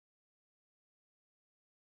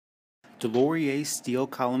Deslauriers steel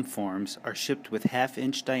column forms are shipped with 1/2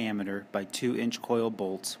 inch diameter by 2-inch coil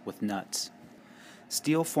bolts with nuts.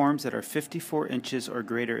 Steel forms that are 54 inches or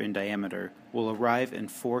greater in diameter will arrive in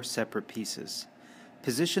 4 separate pieces.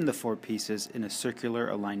 Position the 4 pieces in a circular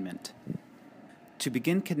alignment. To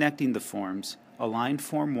begin connecting the forms, align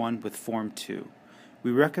Form 1 with Form 2.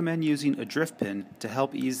 We recommend using a drift pin to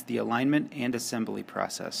help ease the alignment and assembly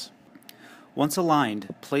process. Once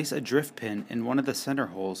aligned, place a drift pin in one of the center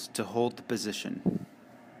holes to hold the position.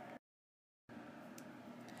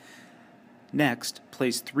 Next,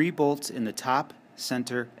 place 3 bolts in the top,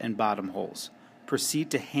 center, and bottom holes.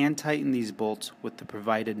 Proceed to hand tighten these bolts with the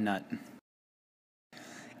provided nut.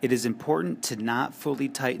 It is important to not fully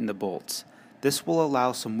tighten the bolts. This will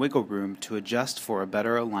allow some wiggle room to adjust for a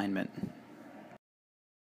better alignment.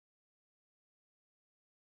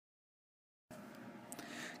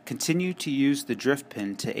 Continue to use the drift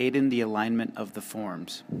pin to aid in the alignment of the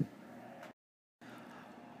forms.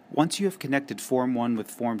 Once you have connected Form 1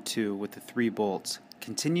 with Form 2 with the 3 bolts,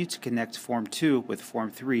 continue to connect Form 2 with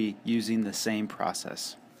Form 3 using the same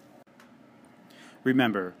process.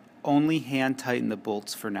 Remember, only hand tighten the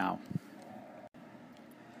bolts for now.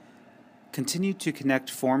 Continue to connect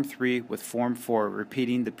Form 3 with Form 4,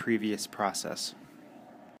 repeating the previous process.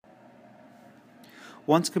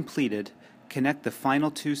 Once completed, connect the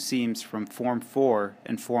final 2 seams from Form 4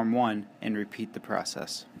 and Form 1 and repeat the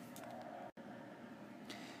process.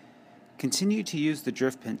 Continue to use the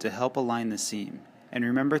drift pin to help align the seam, and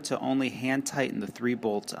remember to only hand tighten the 3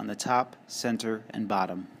 bolts on the top, center, and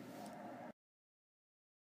bottom.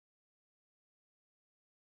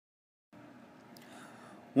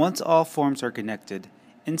 Once all forms are connected,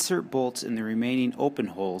 insert bolts in the remaining open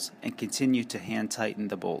holes and continue to hand tighten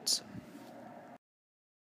the bolts.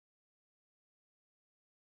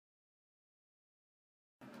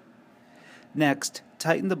 Next,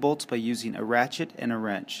 tighten the bolts by using a ratchet and a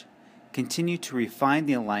wrench. Continue to refine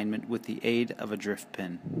the alignment with the aid of a drift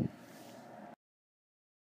pin.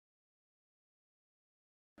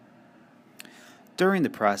 During the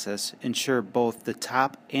process, ensure both the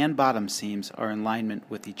top and bottom seams are in alignment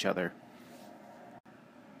with each other.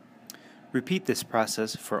 Repeat this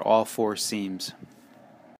process for all 4 seams.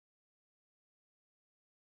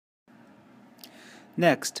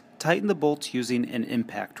 Next, tighten the bolts using an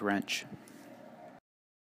impact wrench.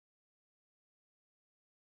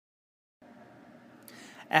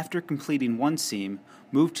 After completing one seam,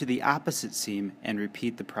 move to the opposite seam and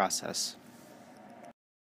repeat the process.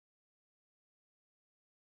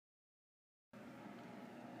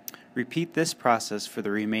 Repeat this process for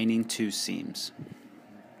the remaining 2 seams.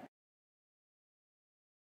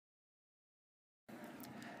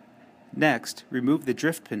 Next, remove the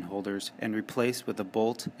drift pin holders and replace with a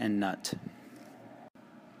bolt and nut.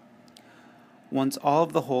 Once all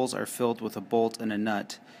of the holes are filled with a bolt and a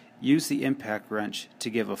nut, use the impact wrench to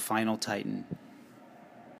give a final tighten.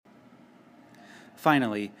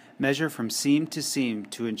 Finally, measure from seam to seam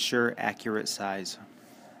to ensure accurate size.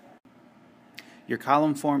 Your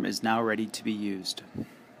column form is now ready to be used.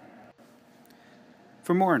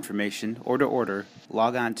 For more information or to order,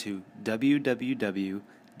 log on to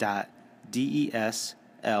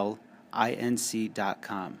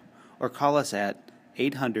www.deslinc.com or call us at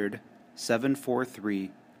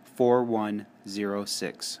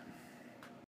 800-743-4106.